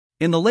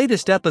In the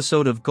latest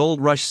episode of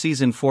Gold Rush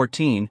Season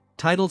 14,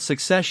 titled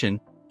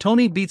Succession,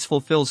 Tony Beets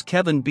fulfills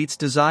Kevin Beets'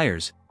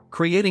 desires,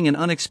 creating an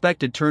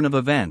unexpected turn of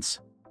events.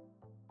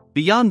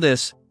 Beyond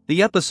this,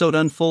 the episode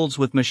unfolds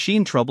with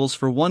machine troubles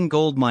for one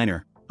gold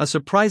miner, a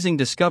surprising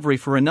discovery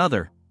for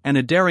another, and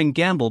a daring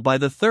gamble by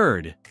the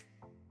third.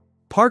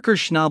 Parker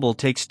Schnabel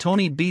takes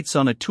Tony Beets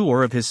on a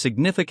tour of his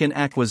significant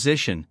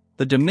acquisition,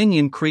 the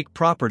Dominion Creek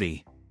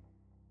property.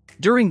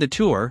 During the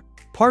tour,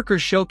 Parker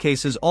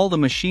showcases all the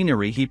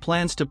machinery he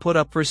plans to put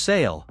up for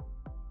sale.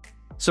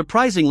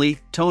 Surprisingly,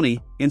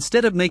 Tony,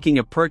 instead of making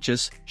a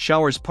purchase,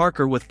 showers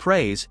Parker with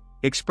praise,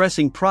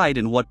 expressing pride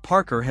in what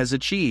Parker has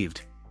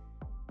achieved.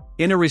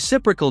 In a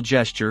reciprocal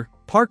gesture,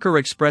 Parker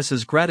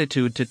expresses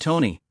gratitude to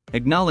Tony,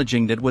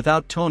 acknowledging that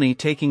without Tony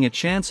taking a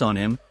chance on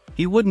him,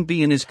 he wouldn't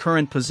be in his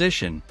current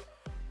position.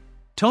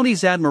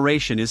 Tony's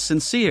admiration is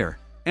sincere,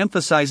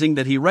 emphasizing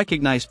that he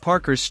recognized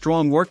Parker's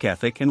strong work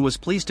ethic and was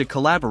pleased to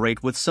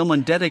collaborate with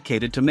someone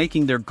dedicated to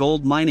making their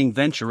gold mining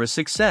venture a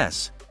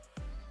success.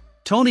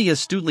 Tony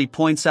astutely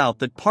points out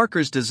that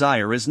Parker's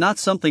desire is not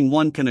something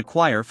one can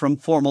acquire from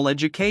formal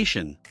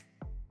education.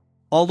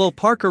 Although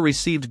Parker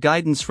received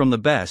guidance from the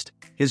best,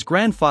 his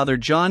grandfather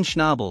John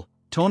Schnabel,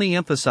 Tony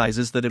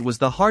emphasizes that it was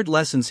the hard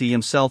lessons he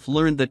himself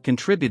learned that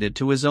contributed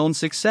to his own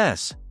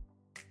success.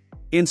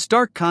 In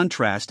stark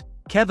contrast,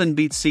 Kevin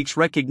Beets seeks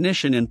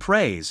recognition and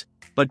praise,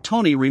 but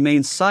Tony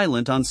remains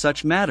silent on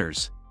such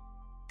matters.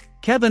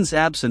 Kevin's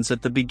absence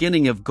at the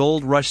beginning of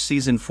Gold Rush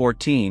Season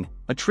 14,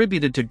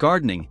 attributed to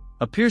gardening,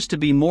 appears to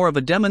be more of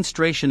a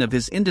demonstration of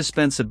his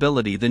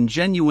indispensability than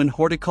genuine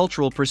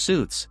horticultural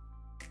pursuits.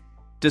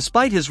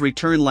 Despite his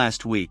return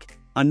last week,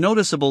 a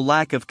noticeable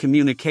lack of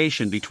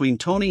communication between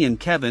Tony and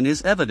Kevin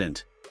is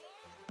evident.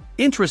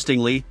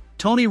 Interestingly,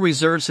 Tony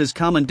reserves his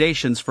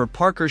commendations for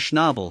Parker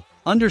Schnabel,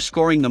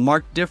 underscoring the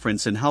marked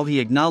difference in how he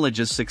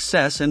acknowledges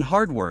success and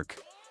hard work.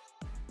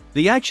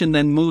 The action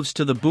then moves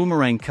to the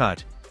Boomerang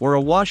Cut, where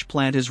a wash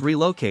plant is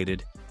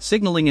relocated,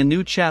 signaling a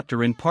new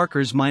chapter in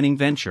Parker's mining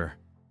venture.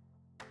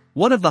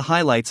 One of the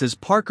highlights is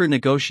Parker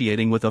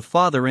negotiating with a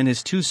father and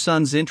his two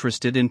sons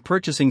interested in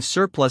purchasing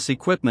surplus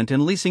equipment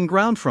and leasing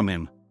ground from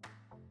him.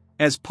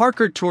 As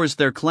Parker tours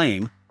their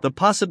claim, the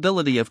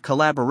possibility of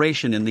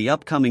collaboration in the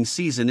upcoming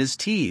season is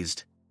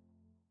teased.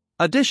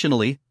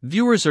 Additionally,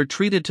 viewers are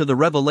treated to the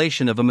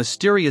revelation of a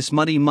mysterious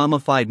muddy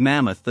mummified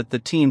mammoth that the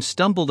team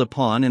stumbled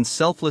upon and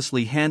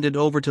selflessly handed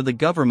over to the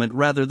government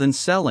rather than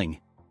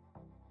selling.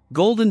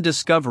 Golden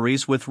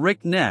discoveries with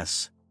Rick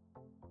Ness.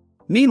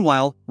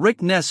 Meanwhile,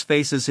 Rick Ness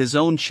faces his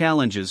own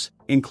challenges,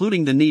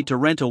 including the need to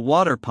rent a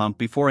water pump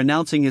before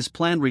announcing his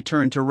planned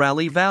return to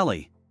Raleigh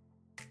Valley.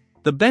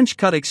 The bench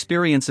cut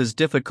experiences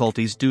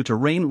difficulties due to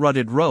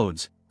rain-rutted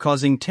roads,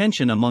 causing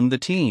tension among the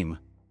team.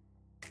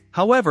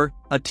 However,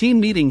 a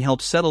team meeting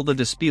helps settle the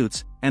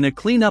disputes, and a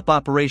cleanup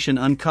operation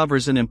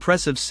uncovers an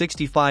impressive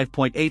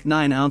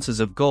 65.89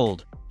 ounces of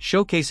gold,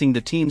 showcasing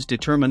the team's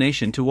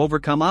determination to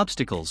overcome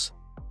obstacles.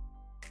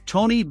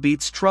 Tony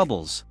Beets'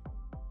 troubles.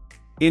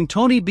 In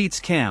Tony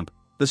Beets' camp,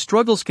 the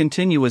struggles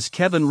continue as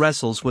Kevin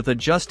wrestles with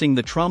adjusting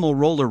the trommel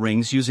roller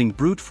rings using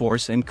brute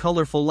force and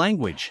colorful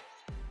language.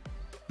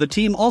 The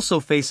team also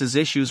faces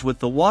issues with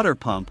the water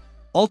pump,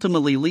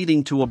 ultimately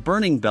leading to a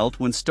burning belt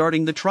when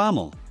starting the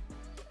trommel.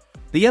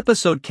 The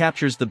episode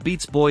captures the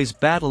Beets boys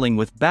battling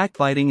with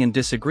backbiting and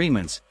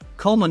disagreements,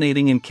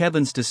 culminating in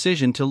Kevin's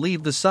decision to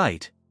leave the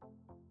site.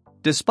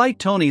 Despite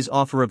Tony's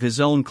offer of his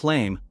own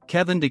claim,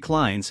 Kevin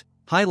declines,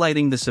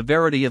 highlighting the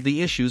severity of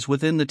the issues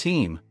within the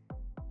team.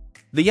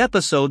 The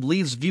episode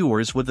leaves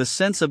viewers with a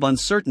sense of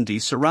uncertainty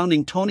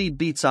surrounding Tony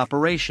Beets'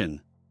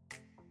 operation.